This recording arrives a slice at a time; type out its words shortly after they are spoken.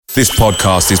This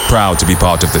podcast is proud to be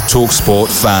part of the TalkSport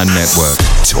Fan Network.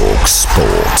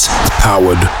 TalkSport.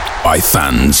 Powered by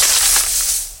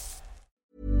fans.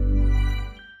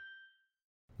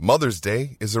 Mother's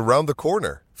Day is around the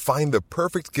corner. Find the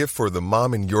perfect gift for the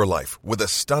mom in your life with a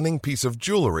stunning piece of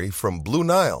jewelry from Blue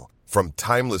Nile. From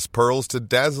timeless pearls to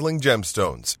dazzling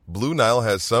gemstones, Blue Nile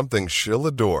has something she'll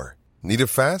adore. Need it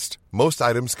fast? Most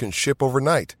items can ship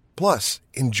overnight. Plus,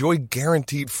 enjoy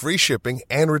guaranteed free shipping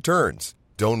and returns.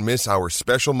 Don't miss our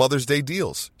special Mother's Day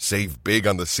deals. Save big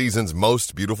on the season's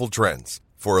most beautiful trends.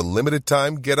 For a limited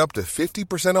time, get up to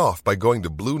 50% off by going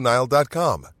to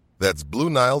BlueNile.com. That's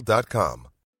BlueNile.com.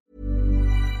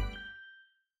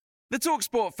 The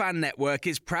TalkSport Fan Network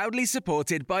is proudly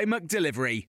supported by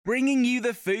McDelivery, bringing you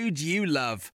the food you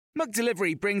love.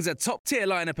 McDelivery brings a top-tier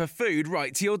lineup of food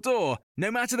right to your door.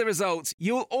 No matter the result,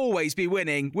 you'll always be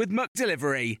winning with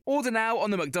McDelivery. Order now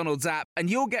on the McDonald's app and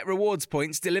you'll get rewards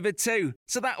points delivered too.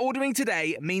 So that ordering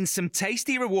today means some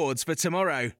tasty rewards for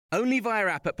tomorrow. Only via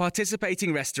app at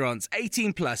participating restaurants.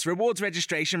 18 plus. Rewards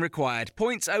registration required.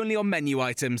 Points only on menu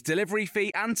items. Delivery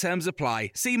fee and terms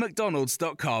apply. See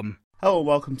mcdonalds.com. Hello and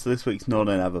welcome to this week's No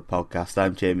Name Ever podcast.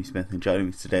 I'm Jamie Smith and joining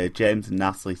me today are James and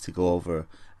Natalie to go over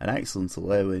an excellent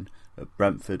away win at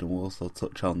Brentford, and we'll also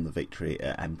touch on the victory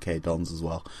at MK Dons as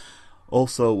well.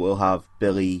 Also, we'll have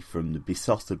Billy from the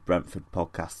Besotted Brentford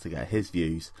podcast to get his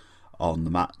views on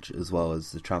the match, as well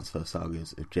as the transfer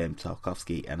sagas of James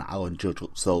Tarkowski and Alan Judge.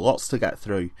 So lots to get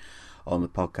through on the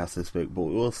podcast this week, but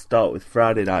we'll start with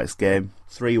Friday night's game.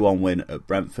 3-1 win at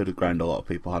Brentford, a ground a lot of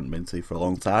people hadn't been to for a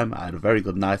long time. I had a very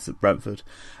good night at Brentford.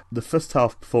 The first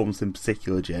half performance in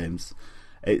particular, James,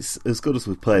 it's as good as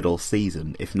we've played all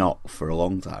season, if not for a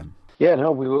long time. Yeah,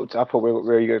 no, I thought we looked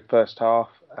really good first half.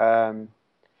 I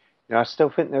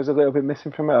still think there was a little bit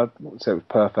missing from it. I wouldn't say it was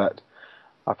perfect.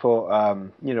 I thought,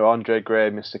 Andre Gray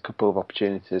missed a couple of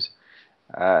opportunities,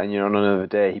 and on another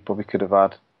day he probably could have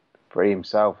had 3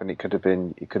 himself, and it could have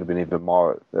been even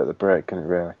more at the break, couldn't it?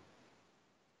 Really.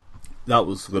 That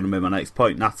was going to be my next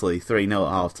point, Natalie. 3-0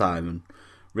 at half time, and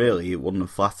really, it wouldn't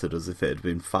have flattered us if it had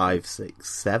been 5, 6,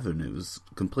 7. It was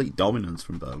complete dominance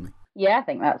from Burnley. Yeah, I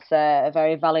think that's a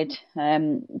very valid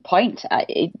point.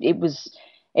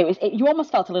 You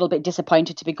almost felt a little bit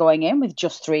disappointed to be going in with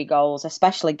just 3 goals,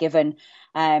 especially given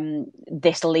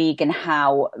this league and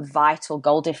how vital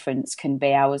goal difference can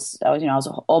be. I was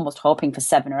almost hoping for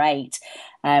 7 or 8.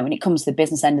 When it comes to the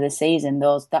business end of the season,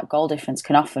 that goal difference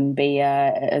can often be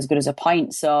as good as a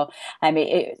point. So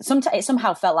it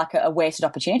somehow felt like a wasted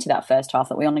opportunity, that first half,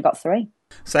 that we only got 3.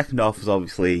 Second half was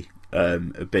obviously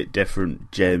a bit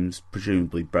different. James,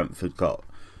 presumably Brentford got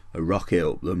a rocket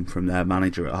up them from their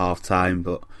manager at half time,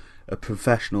 but a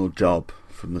professional job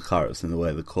from the Clarets in the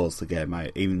way they closed the game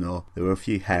out, even though there were a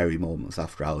few hairy moments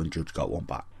after Alan Judge got one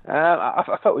back.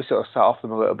 I thought we sort of sat off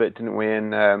them a little bit, didn't we?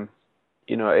 And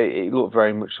it looked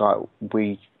very much like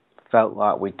we felt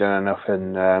like we'd done enough,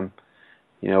 and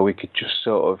we could just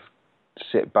sort of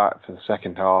sit back for the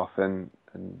second half, and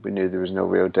we knew there was no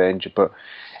real danger. But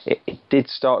it did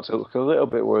start to look a little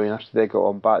bit worrying after they got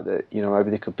on back that maybe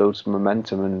they could build some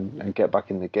momentum and get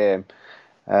back in the game,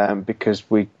 because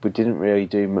we didn't really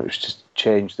do much to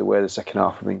change the way the second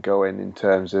half had been going in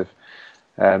terms of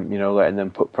letting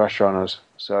them put pressure on us.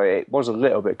 So it was a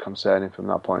little bit concerning from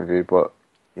that point of view, but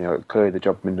clearly the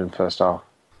job had been done first half.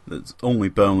 It's only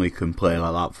Burnley can play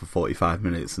like that for 45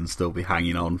 minutes and still be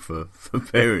hanging on for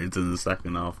periods in the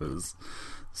second half. It was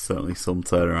certainly some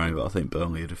turnaround, but I think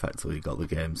Burnley had effectively got the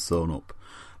game sewn up.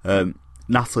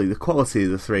 Natalie, the quality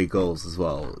of the 3 goals as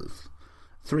well.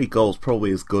 3 goals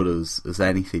probably as good as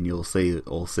anything you'll see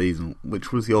all season.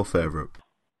 Which was your favourite?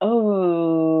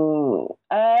 Oh,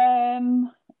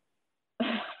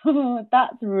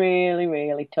 that's really,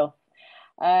 really tough.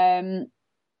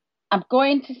 I'm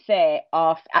going to say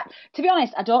to be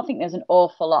honest, I don't think there's an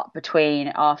awful lot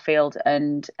between Arfield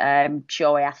and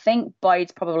Joey. I think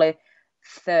Boyd's probably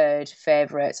 3rd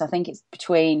favourite, so I think it's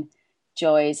between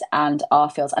Joey's and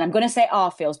Arfield's. And I'm going to say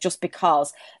Arfield's just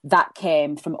because that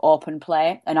came from open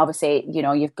play, and obviously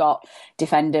you've got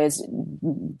defenders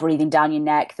breathing down your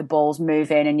neck, the ball's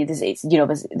moving, and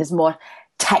there's more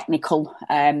technical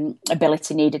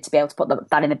ability needed to be able to put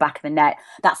that in the back of the net.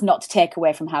 That's not to take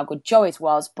away from how good Joey's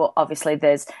was, but obviously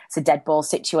it's a dead ball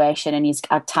situation and he's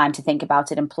had time to think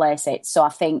about it and place it. So I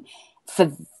think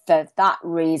for that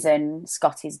reason,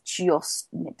 Scotty's just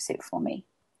nips it for me.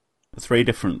 3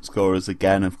 different scorers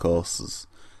again, of course,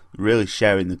 really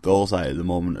sharing the goals out at the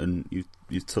moment, and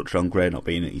you've touched on Gray not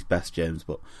being at his best, James,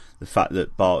 but the fact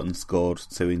that Barton scored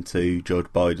 2 in 2,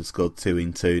 George Boyd has scored 2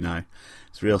 in 2 now,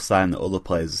 it's a real sign that other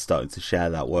players are starting to share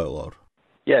that workload.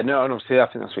 Yeah, no, and obviously I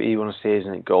think that's what you want to see,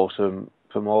 isn't it? Goals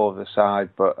from all of the side.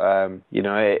 But,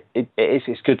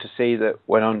 it's good to see that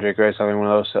when Andre Gray's having one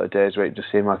of those sort of days where it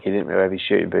just seemed like he didn't really have his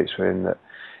shooting boots for him, that,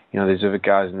 there's other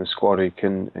guys in the squad who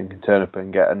can turn up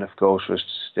and get enough goals for us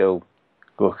to still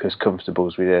look as comfortable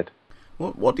as we did.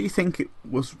 What do you think it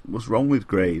was wrong with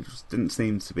Gray? It just didn't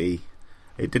seem to be...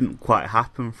 It didn't quite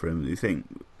happen for him. Do you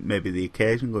think maybe the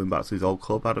occasion going back to his old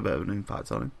club had a bit of an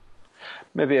impact on him?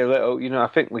 Maybe a little. I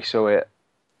think we saw it.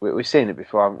 We've seen it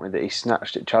before, haven't we? That he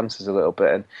snatched at chances a little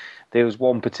bit. And there was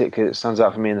one particular that stands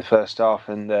out for me in the first half,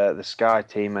 and the Sky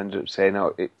team ended up saying,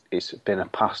 it's been a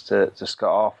pass to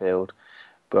Scott Arfield.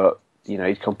 But,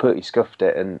 he'd completely scuffed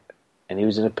it, and he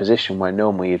was in a position where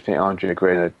normally you'd think Andre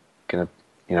Gray are going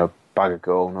to, bag a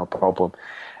goal, no problem.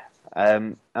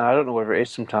 And I don't know whether it is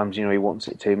sometimes, he wants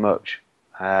it too much.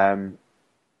 But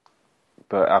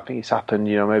I think it's happened,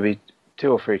 maybe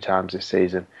 2 or 3 times this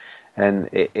season. And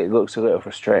it looks a little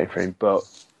frustrating for him, but,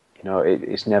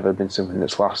 it's never been something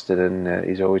that's lasted, and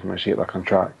he's always managed to get back on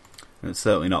track. And it's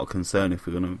certainly not a concern if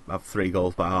we're going to have 3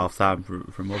 goals by half-time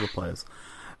from other players.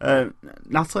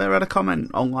 Natalie, I read a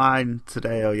comment online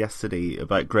today or yesterday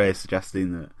about Gray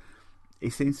suggesting that he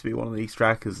seems to be one of these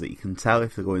strikers that you can tell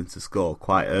if they're going to score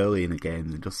quite early in a game.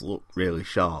 They just look really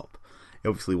sharp. He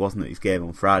obviously wasn't at his game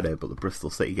on Friday, but the Bristol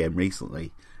City game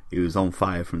recently, he was on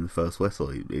fire from the first whistle.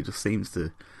 He just seems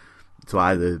to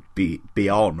either be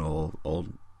on or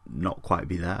not quite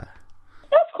be there.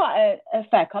 That's quite a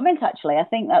fair comment, actually. I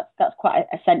think that's quite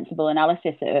a sensible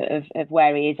analysis of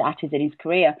where he is at in his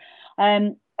career.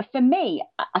 For me,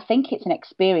 I think it's an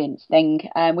experience thing.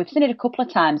 We've seen it a couple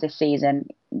of times this season,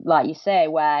 like you say,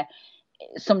 where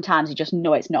sometimes you just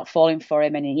know it's not falling for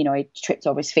him, and he trips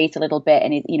over his feet a little bit,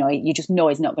 and you just know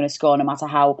he's not going to score no matter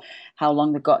how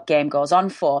long the game goes on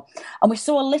for. And we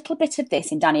saw a little bit of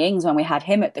this in Danny Ings when we had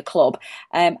him at the club,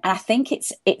 and I think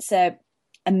it's a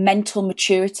mental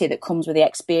maturity that comes with the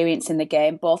experience in the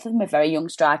game. Both of them are very young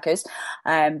strikers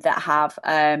that have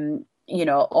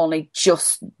only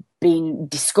just been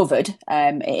discovered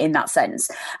in that sense.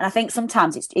 And I think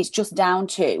sometimes it's just down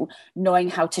to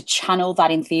knowing how to channel that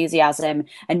enthusiasm,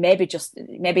 and maybe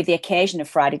the occasion of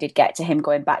Friday did get to him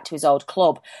going back to his old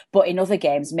club, but in other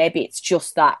games maybe it's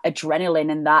just that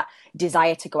adrenaline and that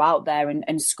desire to go out there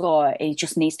and score. He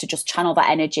just needs to just channel that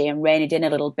energy and rein it in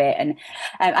a little bit, and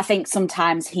I think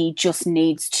sometimes he just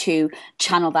needs to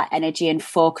channel that energy and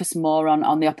focus more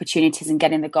on the opportunities and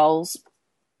getting the goals.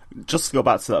 Just to go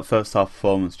back to that first half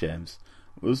performance, James,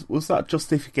 was that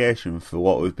justification for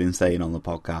what we've been saying on the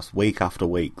podcast week after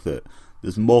week, that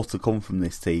there's more to come from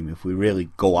this team if we really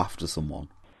go after someone?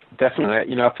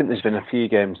 Definitely. I think there's been a few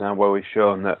games now where we've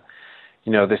shown that,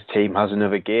 this team has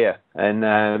another gear. And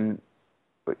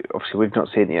obviously we've not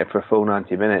seen it yet for a full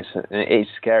 90 minutes. And it's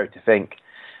scary to think,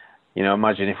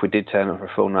 imagine if we did turn up for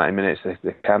a full 90 minutes,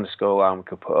 the kind of scoreline we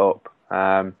could put up.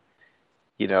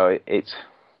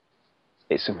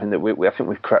 It's something that I think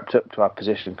we've crept up to our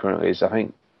position currently. I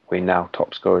think we're now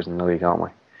top scorers in the league, aren't we?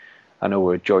 I know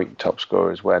we're joint top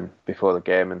scorers before the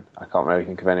game, and I can't really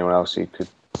think of anyone else who could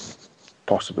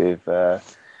possibly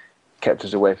have kept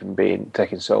us away from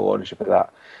taking sole ownership of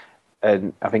that.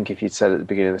 And I think if you'd said at the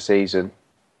beginning of the season,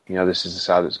 this is the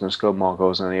side that's going to score more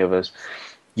goals than any others,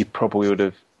 you probably would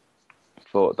have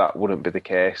thought that wouldn't be the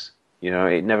case.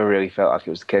 It never really felt like it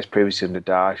was the case previously under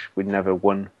Daesh. We'd never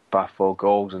won by 4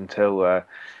 goals until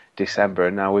December,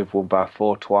 and now we've won by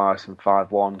 4 twice and 5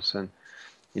 once, and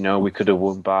we could have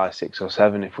won by 6 or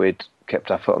 7 if we'd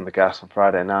kept our foot on the gas on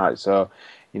Friday night. So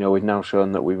we've now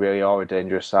shown that we really are a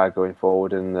dangerous side going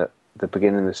forward, and that the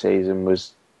beginning of the season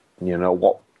was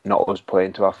not us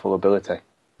playing to our full ability.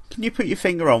 Can you put your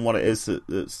finger on what it is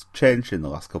that's changed in the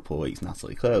last couple of weeks,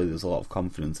 Natalie? Clearly there's a lot of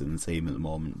confidence in the team at the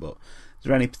moment, but is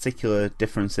there any particular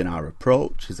difference in our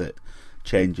approach? Is it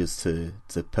changes to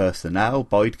personnel?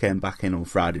 Boyd came back in on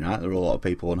Friday night. There were a lot of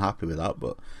people unhappy with that,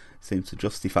 but it seems to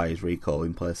justify his recall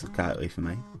in place of Kitely for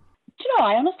me. Do you know,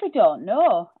 I honestly don't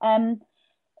know.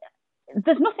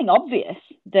 There's nothing obvious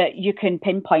that you can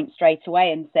pinpoint straight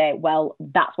away and say, well,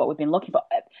 that's what we've been looking for.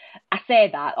 I say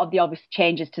that, of the obvious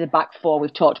changes to the back four.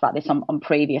 We've talked about this on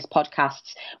previous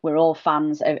podcasts. We're all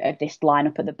fans of this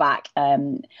lineup at the back.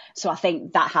 So I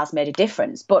think that has made a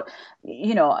difference. But,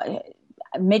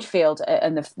 midfield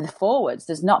and the forwards,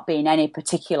 there's not been any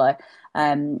particular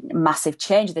massive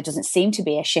change. There doesn't seem to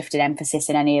be a shifted emphasis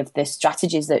in any of the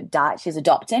strategies that Dyche is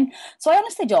adopting. So I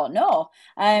honestly don't know.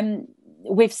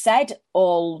 We've said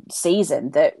all season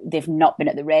that they've not been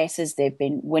at the races. They've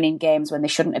been winning games when they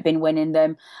shouldn't have been winning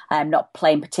them, not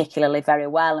playing particularly very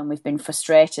well, and we've been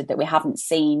frustrated that we haven't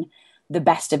seen the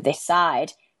best of this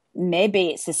side. maybe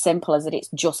it's as simple as that it's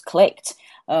just clicked.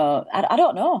 I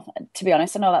don't know, to be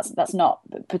honest. I know that's not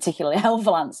a particularly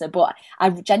helpful answer, but I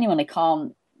genuinely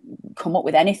can't come up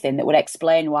with anything that would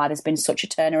explain why there's been such a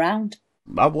turnaround.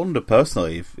 I wonder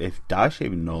personally if Dyche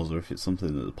even knows, or if it's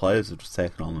something that the players have just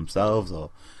taken on themselves,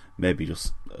 or maybe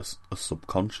just a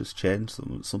subconscious change.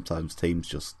 Sometimes teams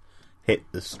just hit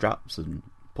the straps and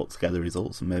put together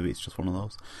results, and maybe it's just one of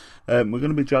those. We're going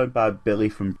to be joined by Billy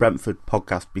from Brentford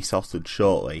podcast Besotted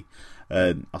shortly.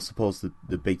 I suppose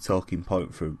the big talking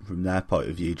point from their point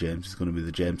of view, James, is going to be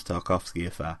the James Tarkowski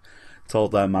affair.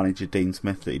 Told their manager Dean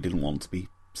Smith that he didn't want to be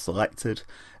selected,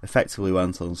 effectively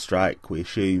went on strike, we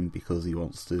assume because he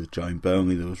wants to join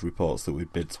Burnley. There was reports that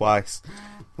we'd bid twice.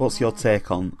 What's your take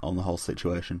on the whole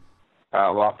situation?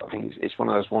 Well, I think it's one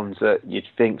of those ones that you'd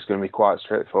think is going to be quite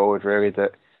straightforward, really,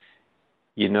 that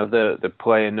the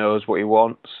player knows what he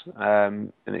wants,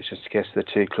 and it's just a case of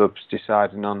the two clubs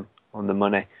deciding on the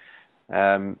money.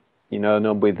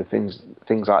 Normally the things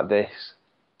like this,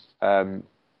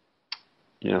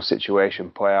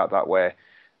 situation play out that way,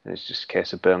 and it's just a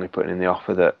case of Burnley putting in the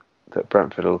offer that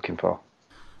Brentford are looking for.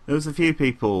 There was a few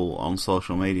people on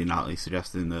social media, Natalie,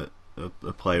 suggesting that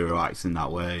a player who acts in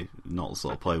that way, not the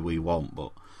sort of player we want,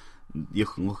 but you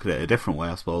can look at it a different way,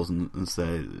 I suppose, and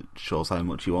say it shows how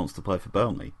much he wants to play for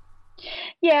Burnley.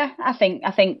 Yeah, I think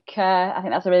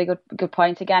that's a really good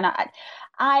point. Again,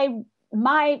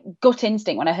 my gut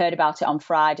instinct when I heard about it on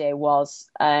Friday was,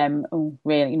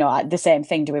 really, the same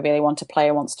thing. Do we really want a player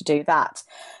who wants to do that?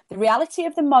 The reality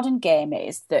of the modern game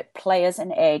is that players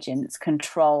and agents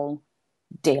control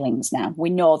dealings now. We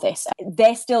know this.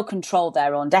 They still control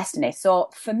their own destiny. So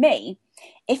for me,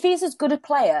 if he's as good a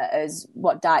player as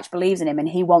what Dyche believes in him and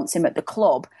he wants him at the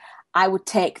club, I would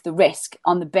take the risk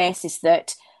on the basis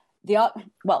that the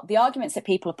arguments that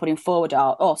people are putting forward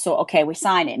are, we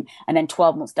sign him, and then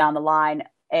 12 months down the line,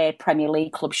 a Premier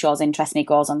League club shows interest and he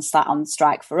goes on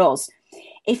strike for us.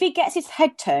 If he gets his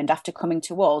head turned after coming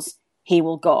to us, he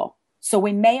will go. So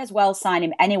we may as well sign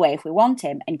him anyway if we want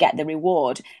him and get the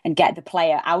reward and get the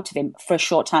player out of him for a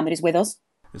short time that he's with us.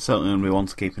 It's certainly one we want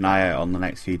to keep an eye out on the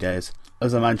next few days.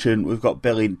 As I mentioned, we've got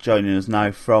Billy joining us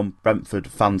now from Brentford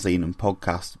fanzine and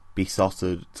podcast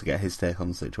Besotted to get his take on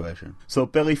the situation. So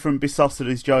Billy from Besotted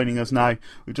is joining us now.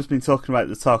 We've just been talking about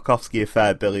the Tarkowski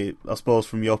affair, Billy. I suppose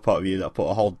from your point of view that put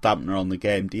a whole dampener on the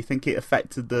game. Do you think it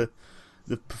affected the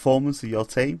performance of your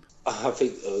team? I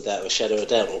think without a shadow of a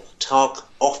doubt, or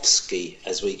Tarkowski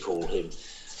as we call him.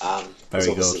 Very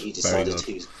good. He decided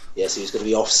he was going to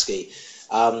be Offski.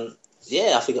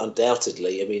 I think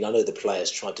undoubtedly. I mean, I know the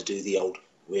players tried to do the old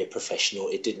 "we're professional."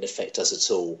 It didn't affect us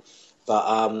at all.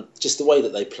 But just the way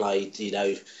that they played,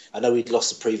 I know we'd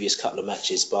lost the previous couple of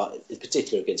matches, but in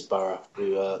particular against Borough,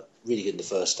 we were really good in the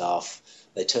first half.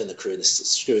 They turned the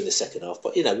screw in the second half,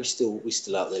 but we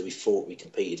still out there. We fought, we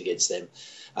competed against them.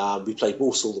 We played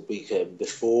Walsall the weekend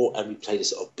before, and we played a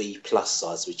sort of B+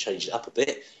 side, so we changed it up a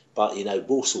bit. But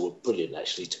Walsall were brilliant,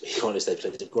 actually. To be honest, they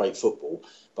played great football,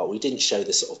 but we didn't show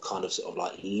the sort of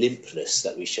like limpness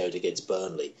that we showed against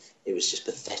Burnley. It was just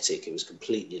pathetic. It was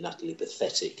completely and utterly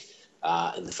pathetic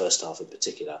in the first half in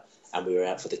particular. And we were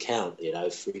out for the count.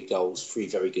 3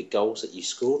 very good goals that you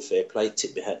scored. Fair play,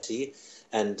 tip your hat to you.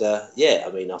 And I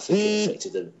think it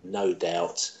affected them, no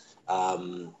doubt.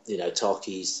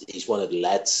 Tarky's, he's one of the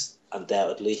lads,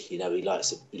 undoubtedly. He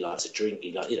likes a drink.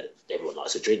 Everyone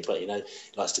likes a drink, but he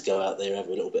likes to go out there and have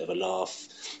a little bit of a laugh.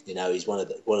 He's one of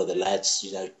the lads.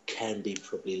 Can be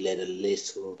probably led a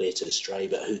little bit astray,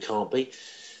 but who can't be?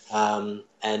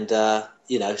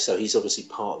 So he's obviously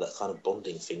part of that kind of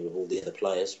bonding thing with all the other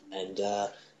players. And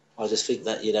I just think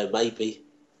that maybe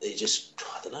it just,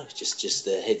 I don't know, just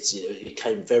their heads. It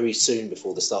came very soon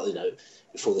before the start.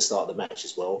 Before the start of the match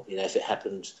as well. If it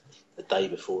happened a day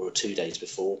before or 2 days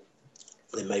before,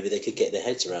 then maybe they could get their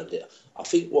heads around it. I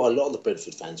think what a lot of the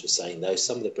Brentford fans were saying, though,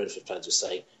 some of the Brentford fans were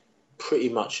saying, pretty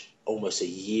much almost a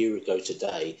year ago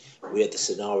today, we had the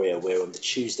scenario where on the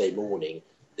Tuesday morning,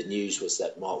 the news was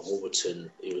that Mark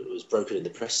Warburton, it was broken in the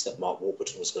press that Mark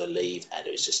Warburton was going to leave, and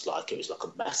it was like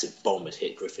a massive bomb had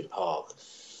hit Griffin Park.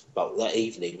 But that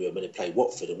evening we were going to play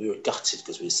Watford, and we were gutted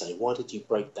because we were saying, why did you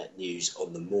break that news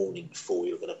on the morning before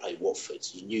you were going to play Watford?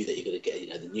 You knew that you're going to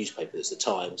get, the newspaper, it's the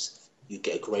Times, you'd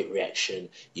get a great reaction,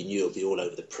 you knew it would be all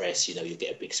over the press, you'd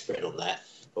get a big spread on that.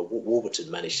 But what Warburton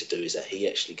managed to do is that he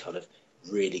actually kind of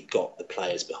really got the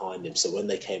players behind him. So when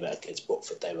they came out against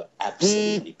Watford, they were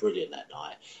absolutely brilliant that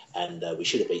night, and we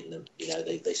should have beaten them.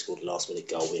 They scored a last-minute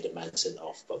goal. We had a man sent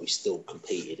off, but we still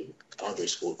competed. And Andre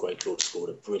Claude scored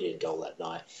a brilliant goal that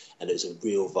night, and it was a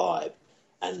real vibe.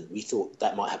 And we thought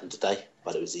that might happen today,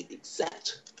 but it was the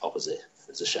exact opposite.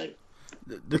 It's a shame.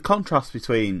 The contrast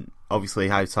between obviously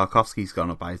how Tarkowski's gone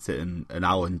about it and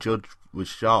Alan Judge was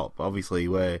sharp. Obviously,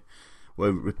 we're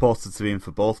reported to be in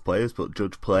for both players, but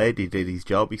Judge played, he did his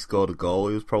job, he scored a goal,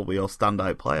 he was probably your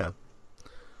standout player.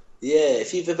 Yeah,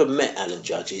 if you've ever met Alan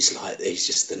Judge, he's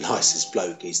just the nicest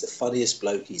bloke. He's the funniest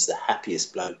bloke. He's the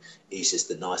happiest bloke. He's just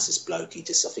the nicest bloke. I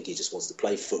think he just wants to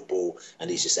play football, and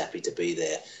he's just happy to be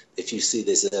there. If you see,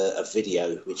 there's a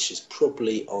video which is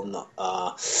probably on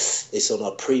it's on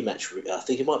our pre-match. I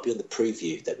think it might be on the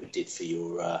preview that we did for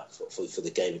your for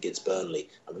the game against Burnley,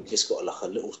 and we've just got like a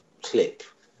little clip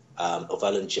of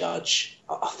Alan Judge.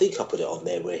 I think I put it on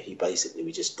there where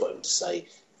we just got him to say,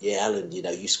 yeah, Alan,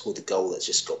 you scored the goal that's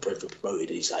just got Brentford promoted.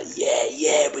 And he's like,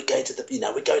 yeah, we're going to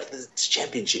the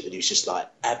Championship. And he was just like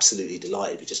absolutely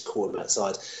delighted. We just called him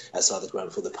outside the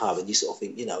ground for the pub. And you sort of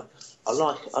think, I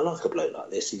like a bloke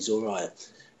like this. He's all right.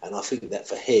 And I think that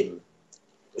for him,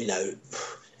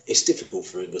 it's difficult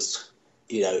for him because,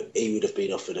 he would have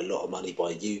been offered a lot of money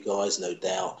by you guys, no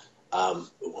doubt.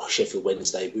 Sheffield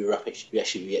Wednesday, we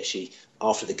actually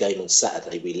after the game on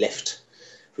Saturday, we left.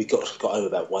 We got home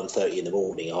about 1:30 in the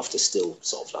morning after still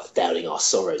sort of like downing our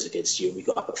sorrows against you. And we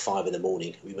got up at 5 in the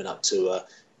morning. We went up to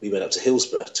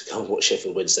Hillsborough to go and watch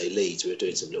Sheffield Wednesday Leeds. We were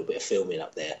doing some little bit of filming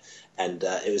up there, and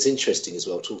it was interesting as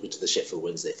well talking to the Sheffield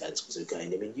Wednesday fans because they were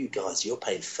going, I mean, you guys, you're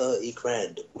paying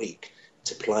 $30,000 a week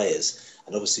to players,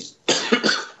 and obviously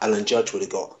Alan Judge would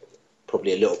have got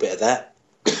probably a little bit of that,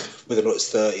 whether or not it's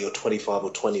 30 or 25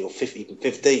 or 20 or 50, even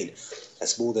 15.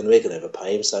 That's more than we're going to ever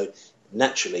pay him. So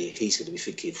naturally, he's going to be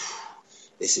thinking,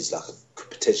 this is could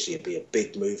potentially be a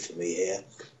big move for me here.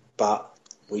 But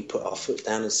we put our foot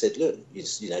down and said, look,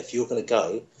 if you're going to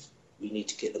go, we need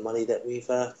to get the money that we've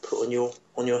put on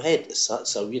your head as such.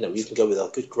 So, we can go with our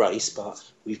good grace, but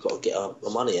we've got to get our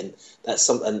money. And that's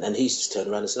something. And he's just turned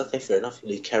around and said, okay, fair enough.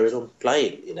 He carried on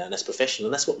playing, and that's professional.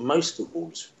 And that's what most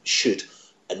footballers should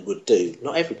and would do.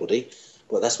 Not everybody,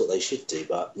 but that's what they should do.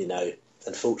 But,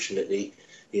 unfortunately,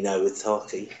 with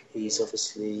Tarky, he's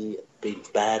obviously been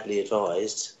badly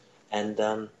advised, and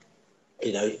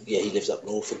he lives up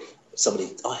north. And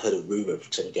I heard a rumour of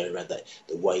something going around that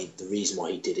the reason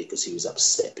why he did it because he was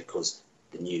upset because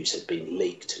the news had been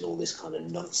leaked and all this kind of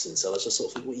nonsense. So I was just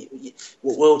sort of thinking,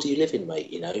 what world do you live in,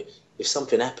 mate? If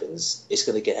something happens, it's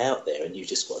going to get out there, and you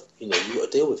just got, you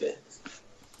got to deal with it.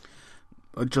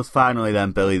 Just finally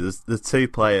then, Billy, the two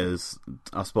players,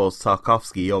 I suppose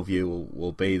Tarkowski, your view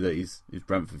will be that his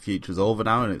Brentford future's over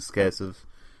now and it's a case of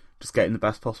just getting the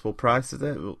best possible price, is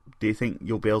it? Do you think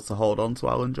you'll be able to hold on to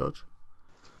Alan Judge?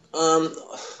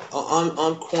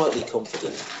 I'm quietly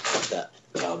confident that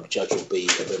Judge will be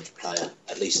a Brentford player,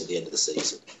 at least at the end of the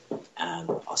season. And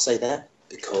I say that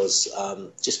because,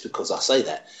 just because I say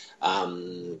that,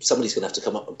 somebody's going to have to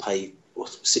come up and pay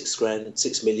 $6,000,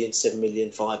 6 million, 7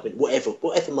 million, 5 million,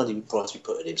 whatever money price we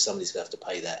put on him, somebody's going to have to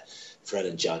pay that for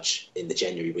Alan Judge in the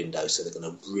January window. So they're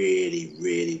going to really,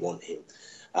 really want him.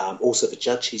 Also for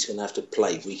Judge, he's going to have to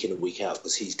play week in and week out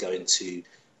because he's going to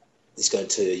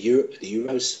Europe, the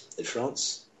Euros in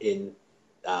France in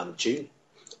June.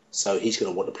 So he's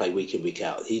going to want to play week in, week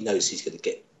out. He knows he's going to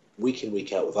get week in,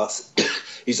 week out with us.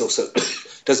 He's also,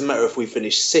 doesn't matter if we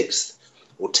finish 6th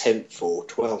or 10th or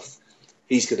 12th,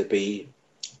 he's going to be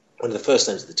one of the first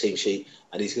names of the team sheet,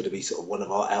 and he's going to be sort of one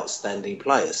of our outstanding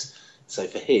players. So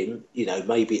for him,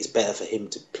 maybe it's better for him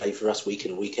to play for us week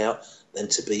in and week out than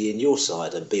to be in your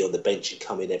side and be on the bench and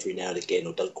come in every now and again,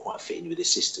 or don't quite fit in with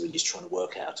his system and just trying to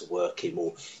work out how to work him,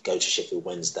 or go to Sheffield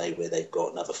Wednesday where they've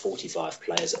got another 45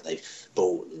 players that they've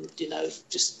bought and,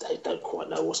 just they don't quite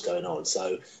know what's going on.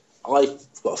 So I've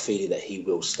got a feeling that he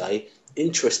will stay.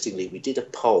 Interestingly, we did a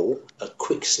poll, a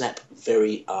quick snap,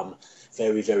 very,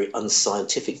 very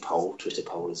unscientific poll, Twitter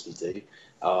poll as we do,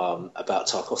 about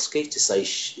Tarkowski to say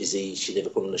should he ever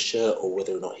put on a shirt or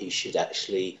whether or not he should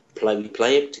actually play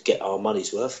him to get our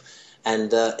money's worth.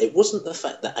 And it wasn't the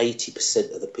fact that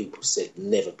 80% of the people said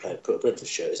never put a Brentford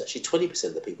shirt. It's actually 20%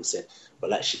 of the people said,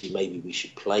 well, actually, maybe we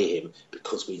should play him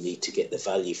because we need to get the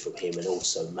value from him. And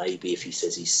also maybe if he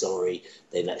says he's sorry,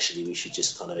 then actually we should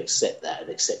just kind of accept that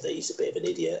and accept that he's a bit of an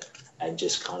idiot and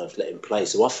just kind of let him play.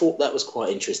 So I thought that was quite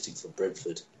interesting from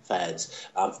Brentford fans.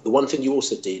 The one thing you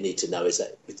also do need to know is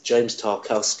that with James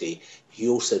Tarkowski, he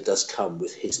also does come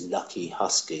with his lucky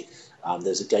husky.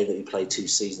 There's a game that we played 2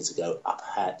 seasons ago up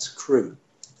at Crewe,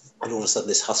 and all of a sudden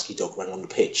this husky dog ran on the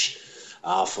pitch,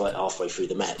 halfway through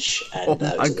the match, Oh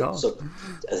and my God.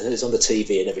 it was on the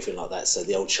TV and everything like that. So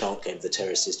the old chant came to the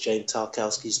terraces: James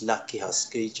Tarkowski's lucky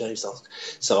husky, James.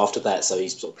 So after that, so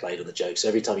he's sort of played on the joke. So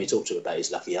every time you talk to him about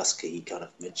his lucky husky, he kind of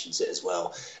mentions it as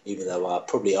well. Even though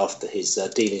probably after his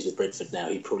dealings with Brentford now,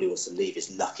 he probably wants to leave his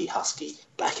lucky husky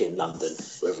back in London,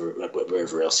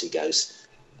 wherever else he goes.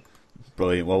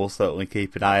 Brilliant. Well, we'll certainly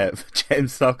keep an eye out for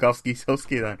James Tarkowski's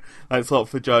husky then. Thanks a lot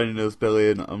for joining us,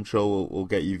 Billy, and I'm sure we'll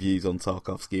get your views on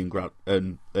Tarkowski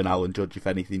and Alan Judge if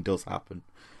anything does happen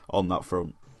on that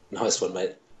front. Nice one,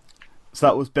 mate. So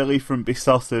that was Billy from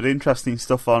Besotted. Interesting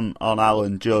stuff on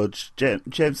Alan Judge.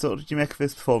 James, what did you make of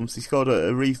his performance? He scored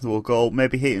a reasonable goal.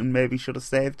 Maybe Heaton should have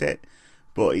saved it,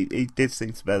 but he did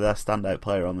seem to be their standout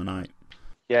player on the night.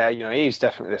 Yeah, he's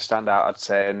definitely the standout, I'd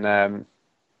say, and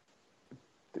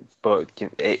but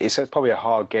it's probably a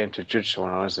hard game to judge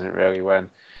someone on, isn't it? Really, when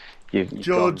you've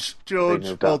George,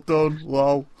 well done,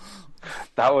 lol.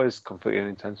 That was completely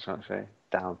unintentional, actually.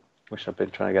 Damn, wish I'd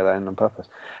been trying to get that in on purpose.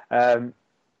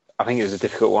 I think it was a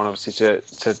difficult one, obviously,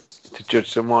 to judge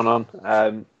someone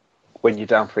on. When you're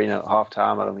down 3-0 at half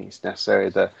time, I don't think it's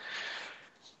necessarily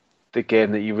the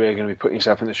game that you're really going to be putting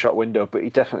yourself in the shot window. But he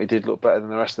definitely did look better than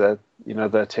the rest of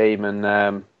their team,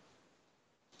 and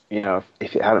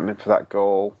if it hadn't been for that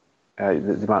goal, they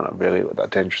might not really look that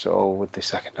dangerous at all with the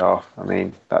second half. I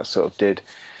mean, that sort of did.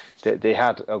 They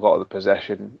had a lot of the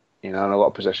possession, and a lot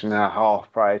of possession in our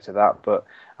half prior to that, but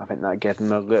I think that gave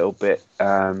them a little bit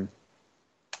of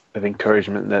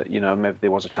encouragement that, maybe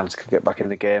there was a chance to get back in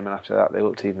the game, and after that they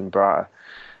looked even brighter.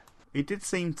 He did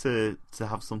seem to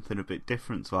have something a bit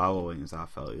different to our wings, I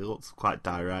felt. He looked quite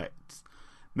direct.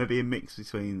 Maybe a mix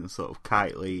between the sort of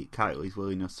Kitely's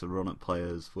willingness to run at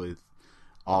players with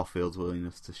Arfield's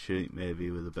willingness to shoot,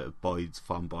 maybe with a bit of Boyd's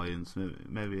flamboyance,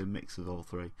 maybe a mix of all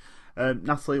three.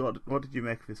 Natalie, what did you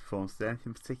make of his performance? Did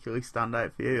anything particularly stand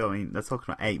out for you? I mean, they're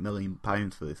talking about £8 million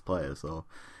for this player, so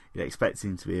you'd expect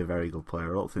him to be a very good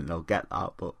player. I don't think they'll get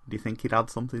that, but do you think he'd add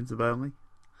something to Burnley?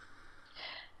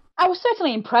 I was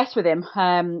certainly impressed with him.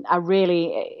 I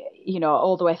really,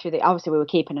 all the way through obviously we were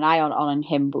keeping an eye on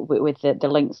him with the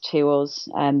links to us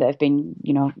that have been,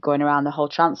 going around the whole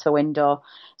transfer window.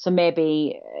 So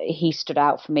maybe he stood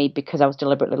out for me because I was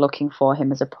deliberately looking for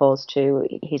him as opposed to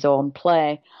his own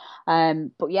play.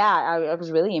 But yeah, I was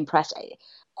really impressed.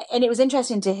 And it was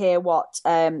interesting to hear what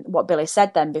Billy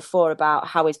said then before about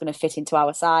how he's going to fit into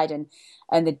our side and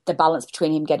the balance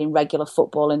between him getting regular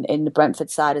football in the Brentford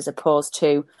side as opposed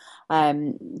to,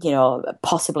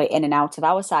 possibly in and out of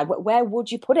our side. Where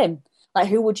would you put him? Like,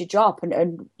 who would you drop?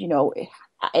 And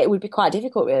it would be quite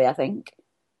difficult, really, I think.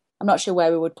 I'm not sure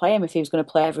where we would play him if he was going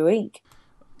to play every week.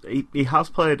 He has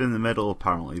played in the middle,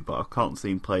 apparently, but I can't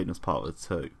see him playing as part of the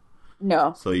two.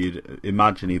 No. So you'd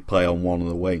imagine he'd play on one of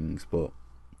the wings, but...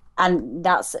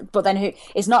 But then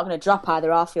he's not going to drop either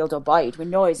Arfield or Boyd. We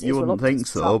know he's you wouldn't think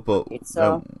so, but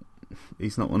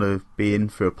he's not going to be in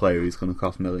for a player who's going to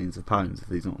cost millions of pounds if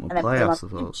he's not going to play, I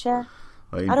suppose. I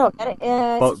don't get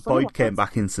it. Boyd came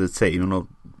back into the team, and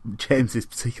James is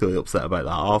particularly upset about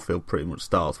that. Arfield pretty much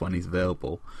starts when he's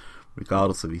available,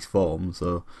 regardless of his form,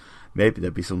 so maybe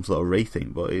there'd be some sort of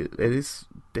rethink, but it is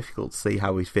difficult to see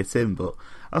how he fit in. But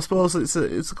I suppose it's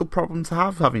a good problem to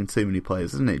have, having too many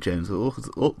players, isn't it, James? I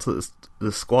looked at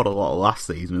the squad a lot last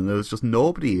season, and there was just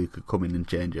nobody who could come in and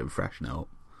change it and freshen it up,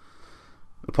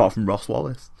 apart from Ross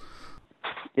Wallace.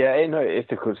 Yeah, it's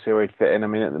difficult to see where he'd fit in. I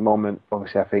mean, at the moment,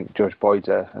 obviously, I think George Boyd's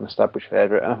an established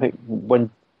favourite, and I think when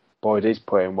Boyd is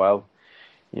playing well,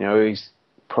 he's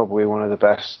probably one of the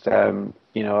best,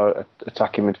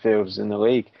 attacking midfielders in the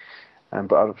league.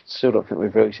 But I still don't think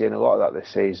we've really seen a lot of that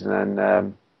this season. And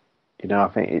I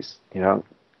think it's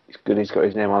good he's got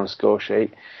his name on the score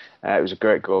sheet. It was a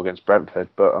great goal against Brentford,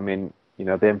 but I mean, the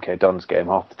MK Dons game,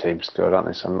 half the team scored, aren't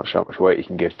they? So I'm not sure how much weight you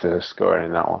can give to scoring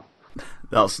in that one.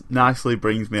 That nicely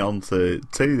brings me on to the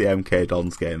MK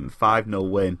Dons game.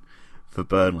 5-0 win for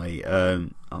Burnley. I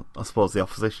suppose the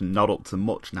opposition not up to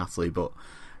much, Natalie, but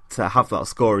to have that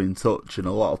scoring touch and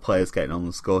a lot of players getting on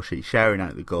the score sheet, sharing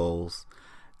out the goals,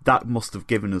 that must have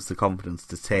given us the confidence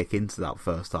to take into that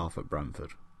first half at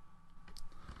Brentford.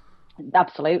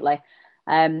 Absolutely.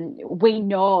 We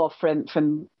know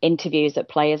from interviews that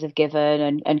players have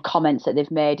given and comments that they've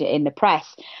made in the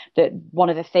press that one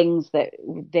of the things that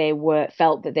they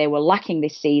felt that they were lacking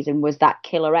this season was that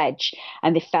killer edge,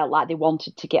 and they felt like they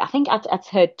wanted to get. I think I'd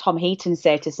heard Tom Heaton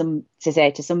say to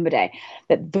somebody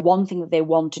that the one thing that they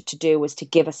wanted to do was to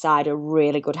give a side a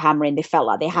really good hammering. They felt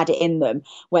like they had it in them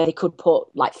where they could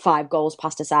put like 5 goals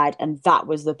past a side, and that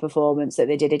was the performance that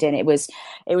they did it in. It was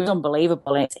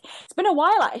unbelievable. It's been a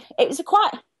while.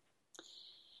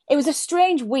 It was a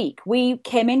strange week. We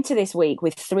came into this week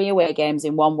with 3 away games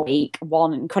in 1 week,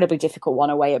 1 incredibly difficult one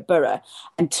away at Borough,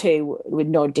 and 2, with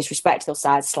no disrespect to those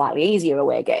sides, slightly easier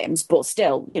away games, but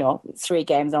still, 3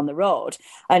 games on the road.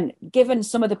 And given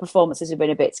some of the performances have been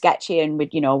a bit sketchy and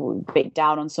we'd, a bit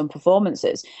down on some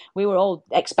performances, we were all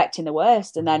expecting the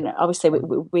worst. And then obviously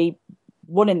we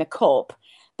won in the Cup,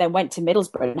 then went to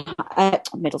went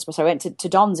to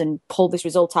Dons and pulled this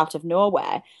result out of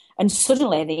nowhere. And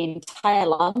suddenly the entire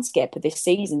landscape of this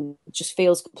season just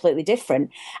feels completely different.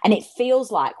 And it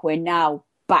feels like we're now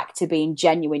back to being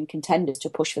genuine contenders to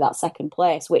push for that second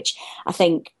place, which I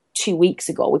think 2 weeks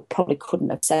ago we probably couldn't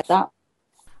have said that.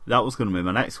 That was going to be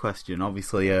my next question.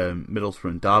 Obviously, Middlesbrough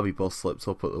and Derby both slipped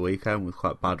up at the weekend with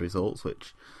quite bad results,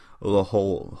 which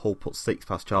Hull put 6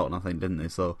 past Charlton, I think, didn't they?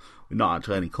 So we're not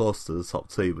actually any close to the top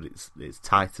 2, but it's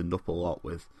tightened up a lot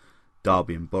with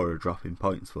Derby and Borough dropping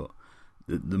points. But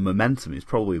the momentum is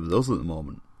probably with us at the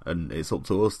moment, and it's up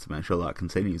to us to make sure that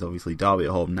continues. Obviously, Derby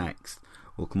at home next.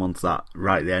 We'll come on to that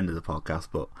right at the end of the podcast,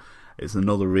 but it's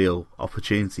another real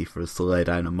opportunity for us to lay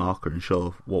down a marker and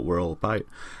show what we're all about.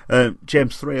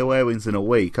 James, 3 away wins in a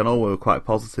week. I know we were quite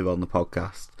positive on the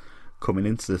podcast coming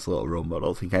into this little run, but I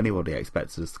don't think anybody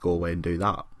expected us to go away and do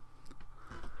that.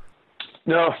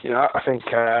 No, I think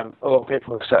a lot of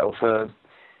people have settled for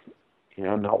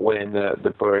not winning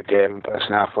the Borough game.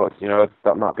 Personally, I thought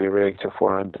that might be a really tough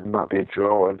one and it might be a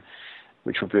draw, and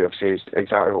which would be obviously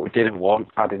exactly what we didn't want,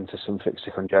 adding to some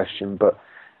fixture congestion. But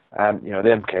the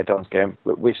MK Dons game,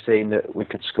 we've seen that we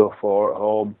could score 4 at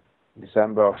home in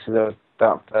December. Obviously,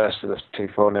 that first of the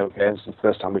 2-4-0 games, the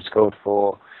first time we scored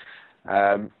 4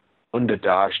 under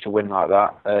Daesh to win like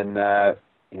that, and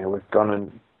we've gone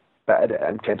and bettered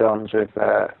at MK Dons with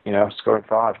scoring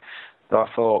 5. So I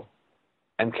thought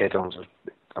MK Dons was,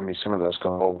 some of those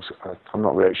goals, I'm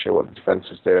not really sure what the defence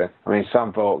was doing.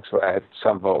 Sam Vokes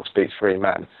beats 3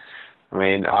 men.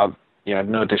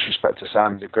 No disrespect to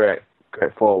Sam, he's a great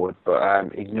forward,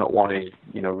 but he's not one who's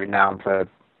renowned for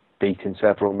beating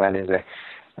several men, is he?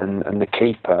 And the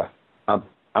keeper, I'm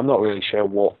not really sure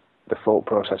what the thought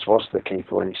process was to the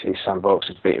keeper when he sees Sam Vokes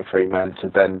has beaten 3 men to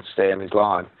then stay on his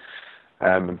line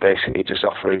and basically just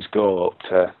offer his goal up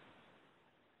to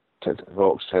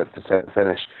Vokes to take the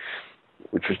finish,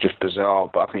 which was just bizarre.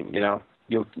 But I think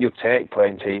you'll take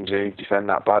playing teams who defend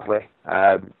that badly.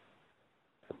 5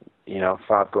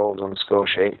 goals on the score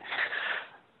sheet.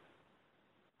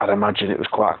 I'd imagine it was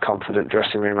quite a confident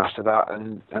dressing room after that,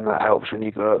 and that helps when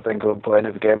you go and play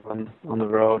another game on the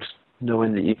road,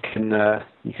 knowing that you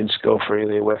can score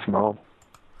freely away from home.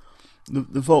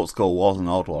 The Vokes goal was an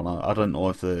odd one. I don't know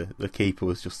if the keeper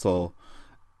was just so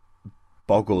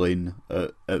boggling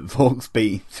at Vokes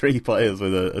beating 3 players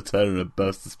with a turn and a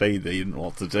burst of speed that he didn't know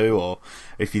what to do, or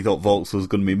if he thought Vokes was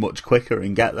going to be much quicker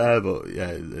and get there. But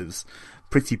yeah, it was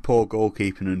pretty poor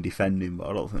goalkeeping and defending, but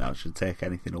I don't think that should take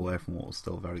anything away from what was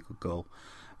still a very good goal.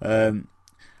 And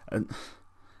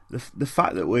the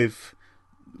fact that we've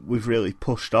really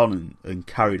pushed on and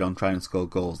carried on trying to score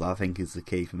goals, I think is the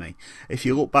key for me. If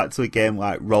you look back to a game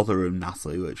like Rotherham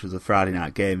Natalie, which was a Friday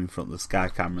night game in front of the Sky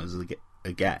cameras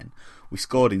again, we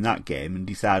scored in that game and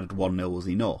decided 1-0 was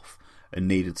enough and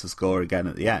needed to score again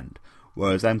at the end.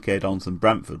 Whereas MK Dons and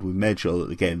Brentford, we made sure that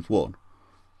the game's won.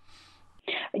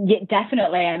 Yeah,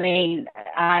 definitely.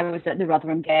 I was at the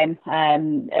Rotherham game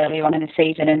earlier on in the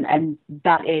season, and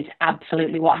that is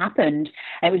absolutely what happened.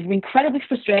 It was incredibly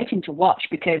frustrating to watch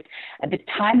because at the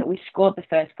time that we scored the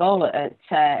first goal at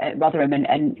Rotherham,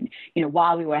 and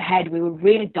while we were ahead, we were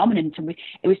really dominant, and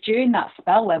it was during that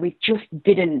spell where we just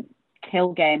didn't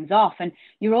kill games off, and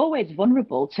you're always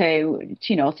vulnerable to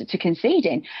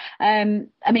conceding.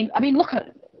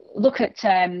 Look at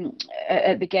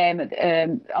the game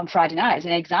on Friday night as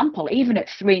an example. Even at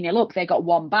 3-0 up, they got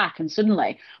 1 back, and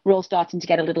suddenly we're all starting to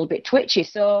get a little bit twitchy.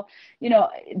 So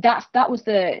that's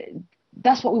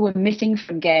what we were missing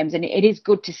from games, and it is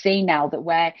good to see now that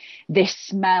where they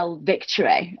smell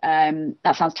victory.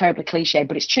 That sounds terribly cliche,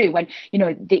 but it's true. When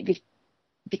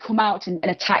they come out and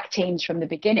attack teams from the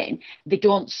beginning, they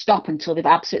don't stop until they've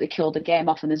absolutely killed the game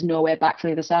off, and there's no way back for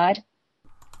the other side.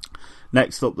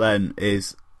 Next up then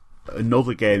is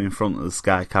another game in front of the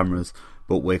Sky cameras,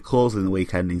 but we're closing the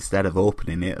weekend instead of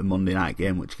opening it, a Monday night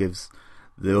game, which gives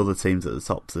the other teams at the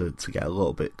top to get a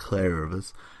little bit clearer of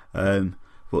us.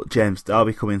 But James,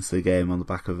 Derby come into the game on the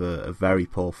back of a very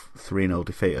poor 3-0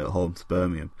 defeat at home to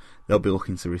Birmingham. They'll be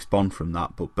looking to respond from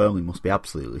that, but Burnley must be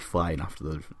absolutely flying after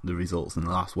the results in the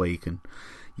last week, and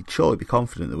you'd surely be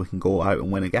confident that we can go out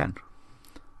and win again.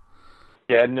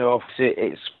 Yeah, no, obviously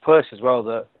it's plus as well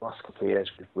that last couple of years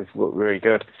we've looked really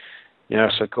good.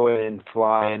 So going in,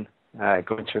 flying,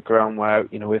 going to a ground where,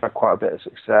 you know, we've had quite a bit of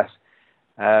success.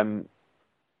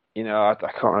 You know, I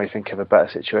can't really think of a better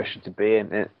situation to be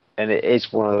in. And it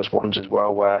is one of those ones as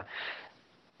well where,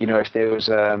 you know, if there was,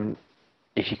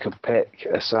 if you could pick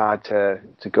a side to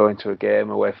go into a game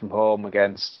away from home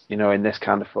against, you know, in this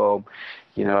kind of form,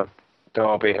 you know,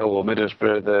 Derby, Hull or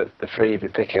Middlesbrough, the three you'd be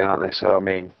picking, aren't they? So, I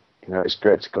mean, you know, it's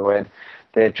great to go in.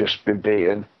 They've just been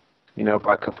beaten, you know,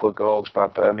 by a couple of goals by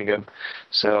Birmingham.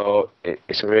 So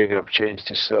it's a really good opportunity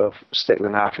to sort of stick the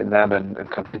knife in them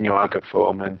and continue our good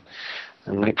form and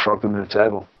leapfrog them in the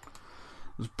table.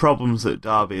 There's problems at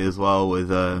Derby as well with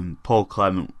Paul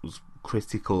Clement was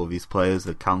critical of his players.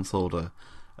 They cancelled a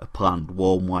planned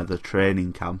warm weather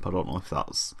training camp. I don't know if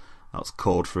that's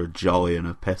code for a jolly and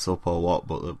a piss up or what,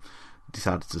 but they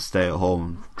decided to stay at home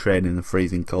and train in the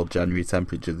freezing cold January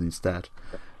temperatures instead.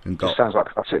 And It sounds like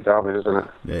classic Derby, doesn't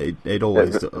it? Yeah, it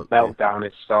always the meltdown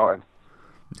is starting.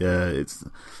 Yeah,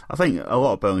 I think a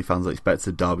lot of Burnley fans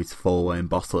expected Derby to fall away and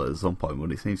bottle it at some point,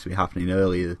 but it seems to be happening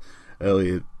earlier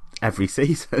every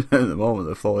season. At the moment,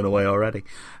 they're falling away already.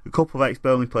 A couple of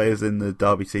ex-Burnley players in the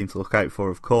Derby team to look out for,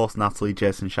 of course, Natalie,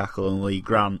 Jason Shackle and Lee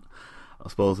Grant. I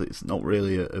suppose it's not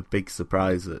really a big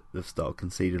surprise that they've started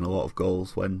conceding a lot of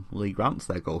goals when Lee Grant's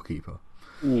their goalkeeper.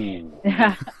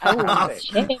 Oh,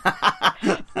 shit.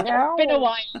 It's been a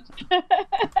while.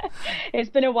 It's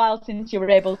been a while since you were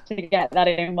able to get that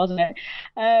in, wasn't it?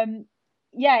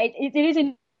 Yeah, it is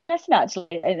interesting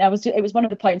actually. And it was one of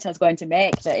the points I was going to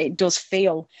make, that it does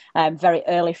feel very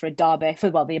early for a derby,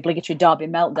 the obligatory derby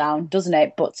meltdown, doesn't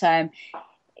it? But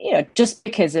you know, just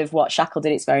because of what Shackle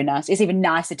did, it's very nice. It's even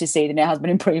nicer to see than it has been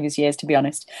in previous years, to be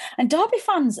honest. And Derby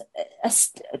fans,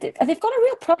 they've got a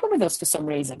real problem with us for some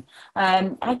reason.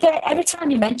 I get every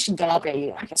time you mention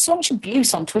Derby, I get so much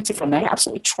abuse on Twitter from them. I get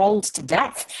absolutely trolled to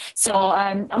death. So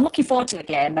I'm looking forward to the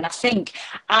game, and I think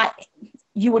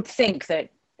you would think that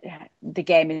the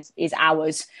game is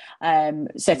ours.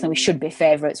 Certainly we should be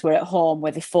favourites. We're at home,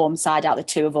 we're the form side out of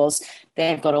the two of us.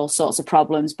 They've got all sorts of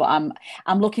problems, but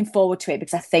I'm looking forward to it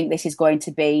because I think this is going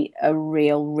to be a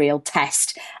real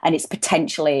test, and it's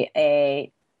potentially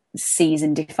a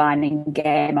season-defining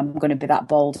game. I'm going to be that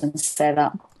bold and say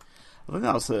that. I think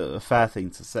that's a fair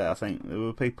thing to say. I think there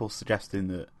were people suggesting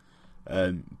that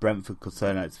Brentford could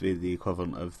turn out to be the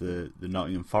equivalent of the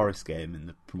Nottingham Forest game in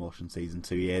the promotion season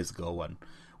 2 years ago, when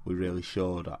we really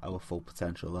showed our full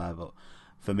potential there. But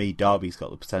for me, Derby's got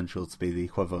the potential to be the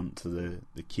equivalent to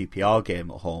the QPR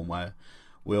game at home, where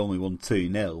we only won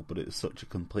 2-0, but it was such a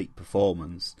complete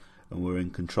performance and we were in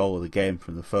control of the game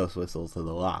from the first whistle to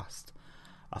the last.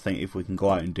 I think if we can go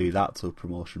out and do that to a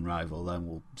promotion rival, then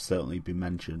we'll certainly be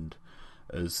mentioned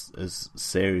as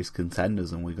serious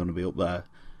contenders, and we're going to be up there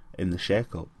in the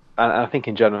shake-up. And I think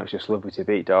in general it's just lovely to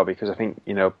beat Derby, because I think,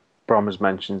 you know, Bromers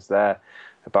mentions there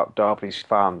about Derby's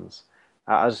fans.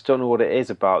 I just don't know what it is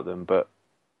about them, but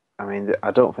I mean, I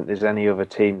don't think there's any other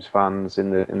team's fans in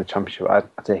the Championship I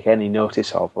take any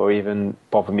notice of, or even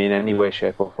bother me in any way,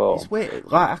 shape or form. It's weird.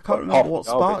 Like, I can't remember what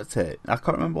sparked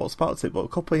it. But a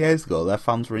couple of years ago, their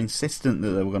fans were insistent that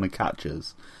they were going to catch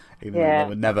us, even though they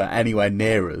were never anywhere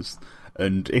near us.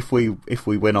 And if we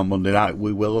win on Monday night,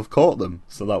 we will have caught them,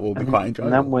 so that will be quite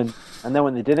enjoyable. And then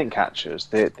when they didn't catch us,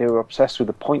 they were obsessed with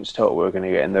the points total we were going to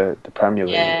get in the Premier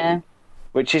League,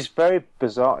 which is very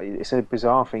bizarre. It's a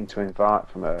bizarre thing to invite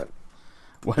from a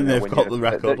when they've got the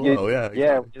record low.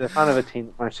 You're the fan of a team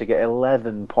that managed to get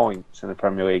 11 points in the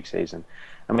Premier League season.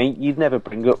 I mean, you'd never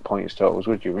bring up points totals,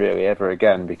 would you? Really, ever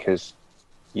again? Because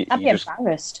I'd be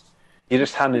embarrassed. You're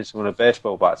just handing someone a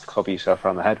baseball bat to club yourself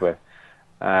around the head with.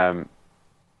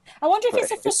 I wonder if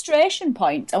it's a frustration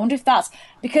point. I wonder if that's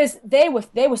because they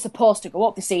were supposed to go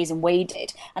up the season we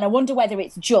did, and I wonder whether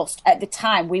it's just at the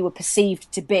time we were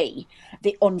perceived to be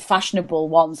the unfashionable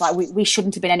ones. Like we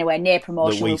shouldn't have been anywhere near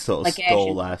promotion. That we sort of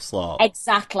stole their slot.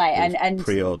 Exactly, and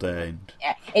preordained.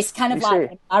 Yeah, it's kind of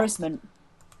like an embarrassment.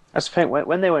 That's the thing.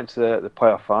 When they went to the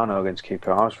playoff final against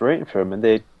QPR, I was rooting for them, and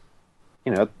they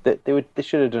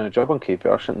should have done a job on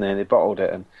QPR, shouldn't they? And they bottled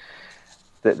it, and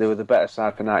they were the better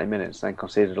side for 90 minutes, then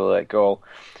conceded a late goal.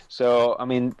 So, I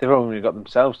mean, they've only got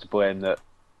themselves to blame that,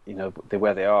 you know, they're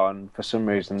where they are, and for some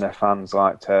reason their fans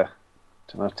like to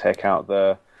take out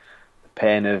the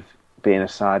pain of being a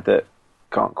side that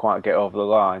can't quite get over the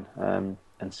line and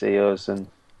see us and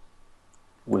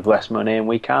with less money, and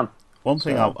we can. One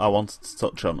thing I wanted to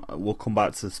touch on, we'll come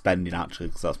back to spending actually,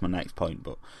 because that's my next point,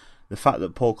 but the fact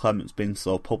that Paul Clement's been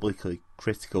so publicly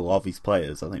critical of his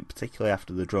players, I think particularly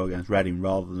after the draw against Reading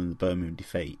rather than the Birmingham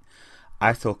defeat.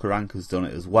 Aitor Karanka's done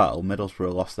it as well.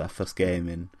 Middlesbrough lost their first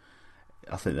game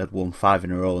I think they'd won 5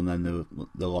 in a row, and then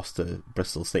they lost to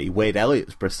Bristol City. Wade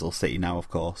Elliott's Bristol City now, of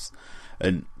course,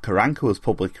 and Karanka was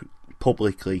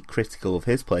publicly critical of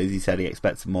his players. He said he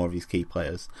expected more of his key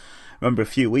players. Remember a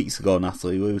few weeks ago,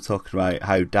 Natalie, we were talking about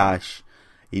how Daesh,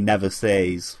 he never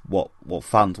says what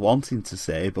fans want him to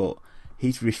say, but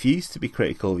he's refused to be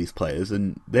critical of his players,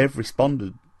 and they've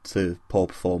responded to poor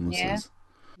performances.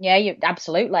 Yeah,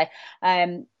 absolutely.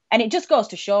 And it just goes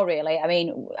to show, really. I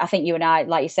mean, I think you and I,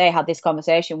 like you say, had this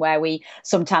conversation where we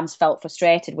sometimes felt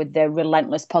frustrated with the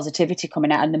relentless positivity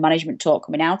coming out and the management talk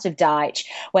coming out of Dyche,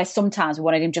 where sometimes we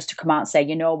wanted him just to come out and say,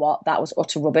 you know what, that was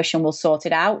utter rubbish and we'll sort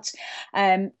it out.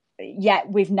 Yet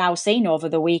we've now seen over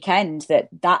the weekend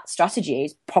that strategy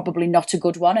is probably not a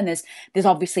good one, and there's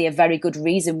obviously a very good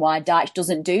reason why Dyche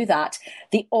doesn't do that.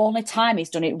 The only time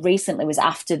he's done it recently was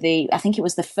after I think it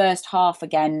was the first half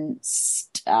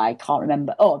against, I can't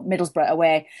remember, Middlesbrough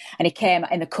away, and he came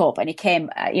in the cup, and he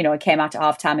came out at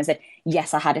half time and said,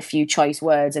 yes, I had a few choice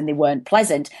words and they weren't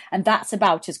pleasant, and that's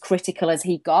about as critical as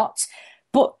he got.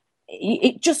 But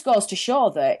it just goes to show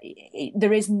that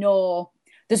there's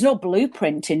no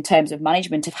blueprint in terms of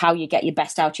management of how you get your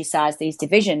best out your sides, these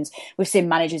divisions. We've seen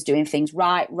managers doing things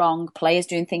right, wrong, players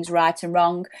doing things right and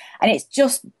wrong. And it's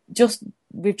just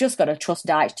we've just got to trust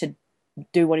Dyche to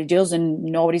do what he does and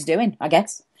know what he's doing, I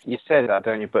guess. You say that,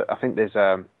 don't you? But I think there's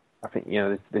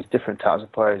there's different types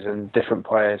of players, and different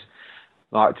players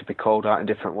like to be called out in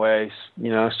different ways.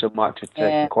 Some like to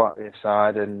take quietly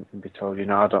aside and be told,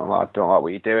 I don't like what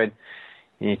you're doing.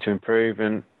 You need to improve,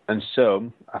 and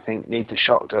some, I think, need the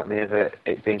shock, don't they, of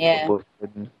it being public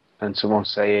and someone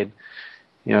saying,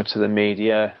 to the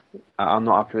media, I'm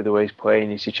not happy with the way he's playing, he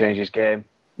needs to change his game.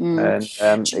 And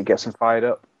it gets them fired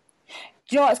up.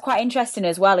 Do you know what's quite interesting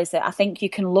as well is that I think you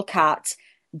can look at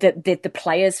the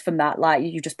players from that, like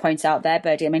you just point out there,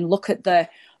 Birdie. I mean, look at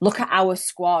our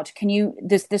squad.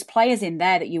 There's players in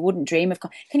there that you wouldn't dream of.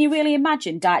 Can you really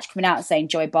imagine Dyche coming out and saying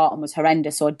Joey Barton was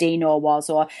horrendous, or Dino was,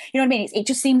 or you know what I mean?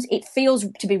 It feels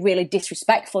to be really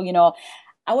disrespectful.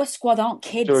 Our squad aren't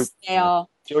kids; they are.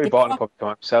 Joey Barton probably come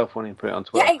himself when he put it on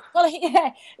Twitter.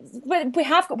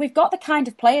 But we've got the kind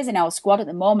of players in our squad at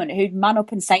the moment who'd man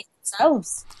up and say it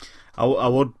themselves. I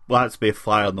would like to be a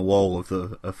fly on the wall of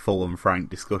a full and frank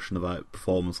discussion about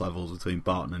performance levels between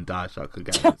Barton and Dyche. I could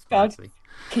get it. God.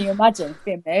 Can you imagine?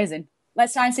 It'd be amazing.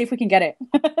 Let's try and see if we can get it.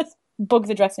 Bug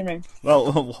the dressing room.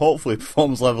 Well, hopefully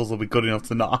performance levels will be good enough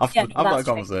to not have that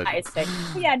conversation.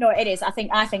 Yeah, no, it is. I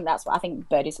think that's what I think.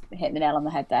 Birdie's hitting the nail on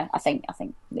the head there. I think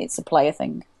it's a player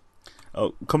thing.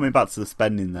 Oh, coming back to the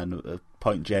spending then, a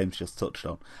point James just touched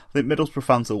on. I think Middlesbrough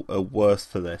fans are worse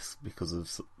for this because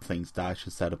of things Dyche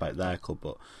has said about their club,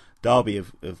 but Derby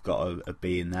have got a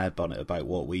bee in their bonnet about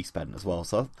what we spent as well.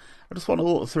 So I just want to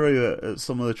look through at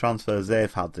some of the transfers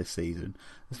they've had this season.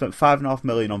 They spent $5.5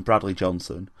 million on Bradley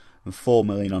Johnson and $4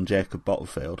 million on Jacob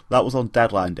Botterfield. That was on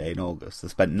deadline day in August. They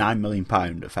spent £9 million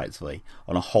effectively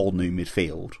on a whole new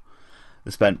midfield. They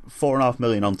spent $4.5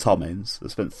 million on Tommins. They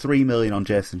spent $3 million on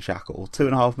Jason Shackle,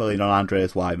 $2.5 million on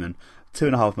Andreas Wyman,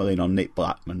 $2.5 million on Nick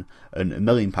Blackman, and £1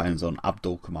 million on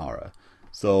Abdul Kamara.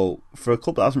 So for a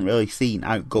club that hasn't really seen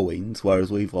outgoings,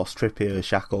 whereas we've lost Trippier,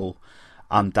 Shackle,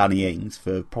 and Danny Ings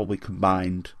for probably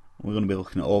combined, we're going to be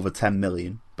looking at over 10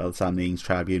 million by the time the Ings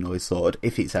tribunal is sorted,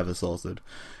 if it's ever sorted.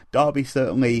 Derby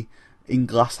certainly in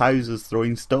glass houses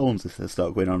throwing stones if they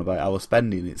start going on about our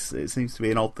spending. It seems to be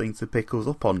an odd thing to pick us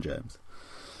up on, James.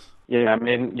 Yeah, I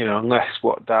mean, unless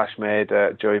what Dyche made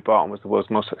Joey Barton was the world's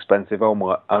most expensive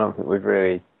omelette, I don't think we've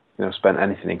really, spent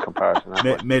anything in comparison.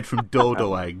 Made from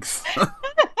dodo eggs.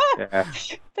 Yeah.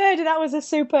 Birdie, that was a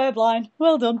superb line.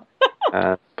 Well done.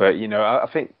 But, I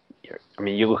think,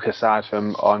 you look aside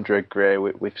from Andre Gray,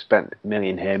 we've spent $1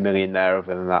 million here, $1 million there,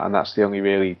 other than that, and that's the only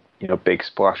really, big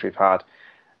splash we've had.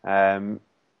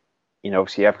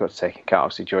 Obviously, I've got to take account,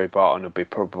 obviously, Joey Barton will be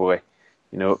probably,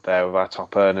 up there with our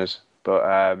top earners.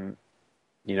 But,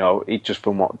 just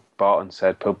from what Barton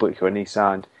said publicly when he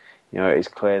signed, it's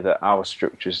clear that our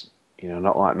structure's,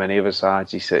 not like many other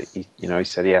sides. He said he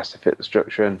has to fit the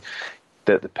structure and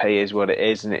that the pay is what it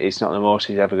is, and it's not the most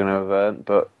he's ever going to have earned,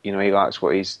 but, he likes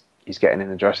what he's getting in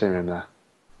the dressing room there.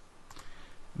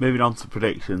 Moving on to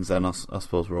predictions, then I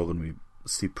suppose we're all going to be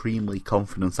supremely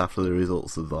confident after the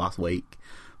results of the last week.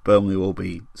 Burnley will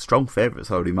be strong favourites,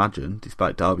 I would imagine,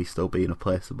 despite Derby still being a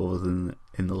place above us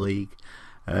in the league.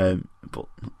 But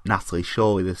Natalie,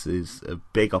 surely this is a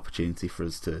big opportunity for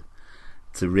us to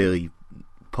really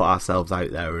put ourselves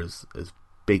out there as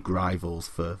big rivals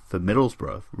for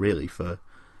Middlesbrough, really for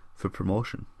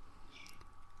promotion.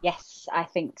 Yes, I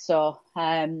think so.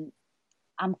 I'm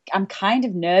kind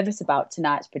of nervous about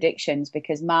tonight's predictions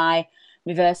because my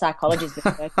reverse psychology has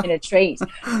been working a treat.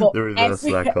 But The reverse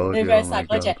psychology. the reverse oh my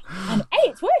psychology. God. And hey,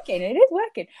 it's working. It is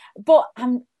working. But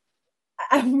I'm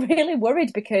really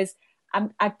worried because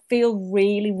I feel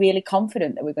really, really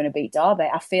confident that we're going to beat Derby.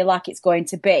 I feel like it's going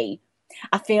to be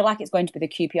the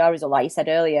QPR result, like you said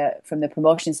earlier, from the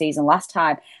promotion season last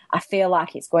time. I feel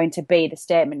like it's going to be the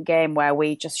statement game where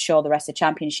we just show the rest of the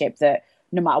Championship that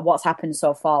no matter what's happened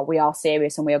so far, we are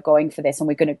serious and we are going for this and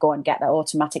we're going to go and get that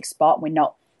automatic spot. We're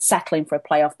not settling for a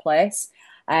playoff place.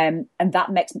 And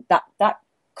that makes that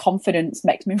confidence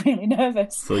makes me really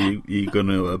nervous. So you're going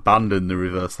to abandon the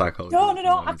reverse psychology?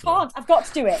 No, I can't. I've got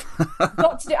to do it. I've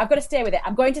got to stay with it.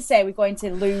 I'm going to say we're going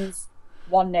to lose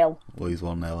 1-0. Lose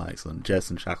 1-0, excellent.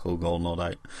 Jason Shackle goal, no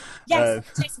doubt. Yes,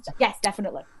 yes,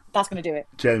 definitely. That's going to do it.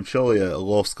 James, surely a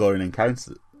low-scoring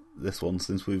encounter this one,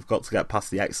 since we've got to get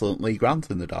past the excellent Lee Grant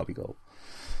in the Derby goal.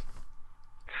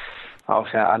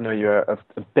 Obviously, I know you're a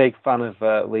big fan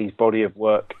of Lee's body of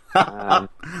work.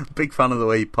 Big fan of the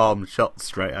way he palmed shots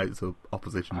straight out to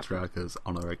opposition strikers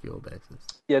on a regular basis.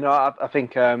 Yeah, no, I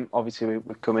think obviously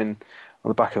we've come in on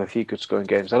the back of a few good scoring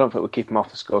games. I don't think we'll keep him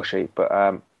off the score sheet, but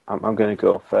I'm going to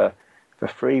go for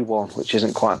 3-1, which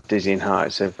isn't quite dizzying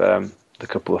heights of the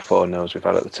couple of 4-0s we've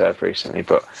had at the turf recently,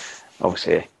 but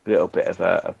obviously a little bit of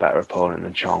a better opponent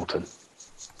than Charlton.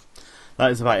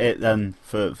 That is about it then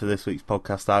for this week's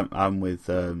podcast. I'm with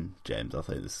James. I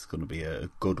think this is going to be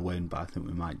a good win, but I think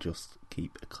we might just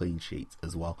keep a clean sheet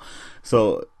as well.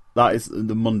 So that is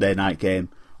the Monday night game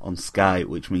on Sky,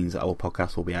 which means our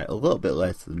podcast will be out a little bit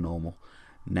later than normal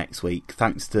next week.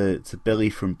 Thanks to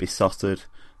Billy from Besotted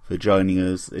for joining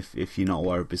us. If you're not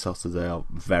aware of Besotted, they are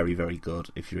very, very good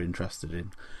if you're interested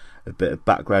in a bit of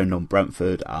background on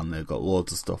Brentford, and they've got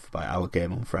loads of stuff about our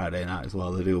game on Friday night as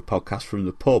well. They do a podcast from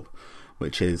the pub,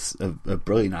 which is a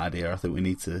brilliant idea. I think we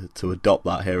need to adopt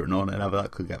that here at No Nay Never. That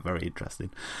could get very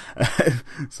interesting.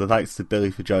 So thanks to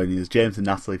Billy for joining us, James and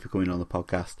Natalie for coming on the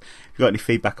podcast. If you've got any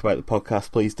feedback about the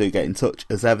podcast, please do get in touch.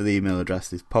 As ever, the email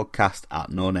address is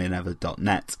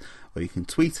podcast@nonaynever.net, or you can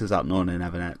tweet us at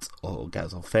nonaynevernet, or get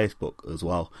us on Facebook as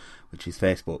well, which is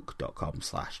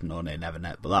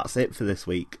facebook.com/nonaynevernet. But that's it for this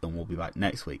week, and we'll be back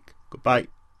next week. Goodbye.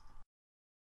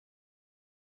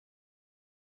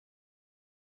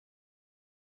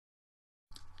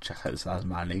 Check out the size of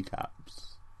my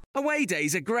kneecaps. Away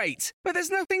days are great, but there's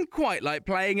nothing quite like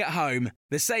playing at home.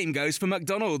 The same goes for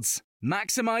McDonald's.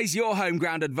 Maximise your home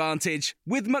ground advantage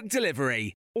with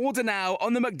McDelivery. Order now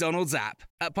on the McDonald's app.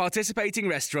 At participating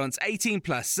restaurants, 18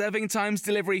 plus, serving times,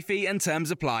 delivery fee and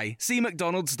terms apply. See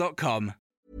mcdonalds.com.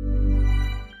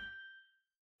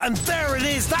 And there it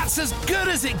is, that's as good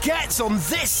as it gets on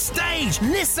this stage.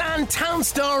 Nissan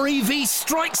Townstar EV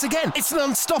strikes again. It's an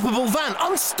unstoppable van,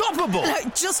 unstoppable.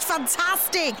 Look, just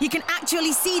fantastic. You can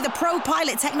actually see the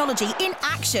ProPilot technology in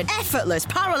action. Effortless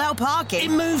parallel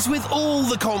parking. It moves with all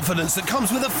the confidence that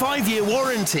comes with a 5-year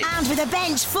warranty. And with a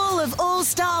bench full of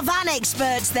all-star van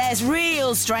experts, there's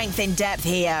real strength in depth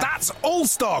here. That's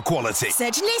all-star quality.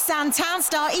 Search Nissan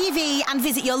Townstar EV and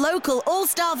visit your local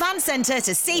all-star van centre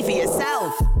to see for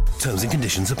yourself. Terms and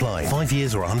conditions apply. 5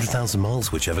 years or 100,000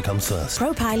 miles, whichever comes first.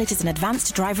 ProPilot is an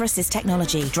advanced driver assist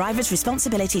technology. Driver's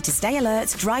responsibility to stay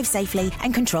alert, drive safely,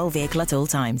 and control vehicle at all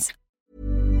times.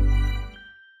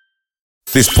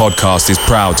 This podcast is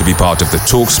proud to be part of the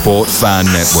TalkSport Fan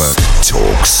Network.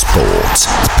 TalkSport.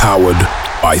 Powered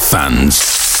by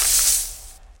fans.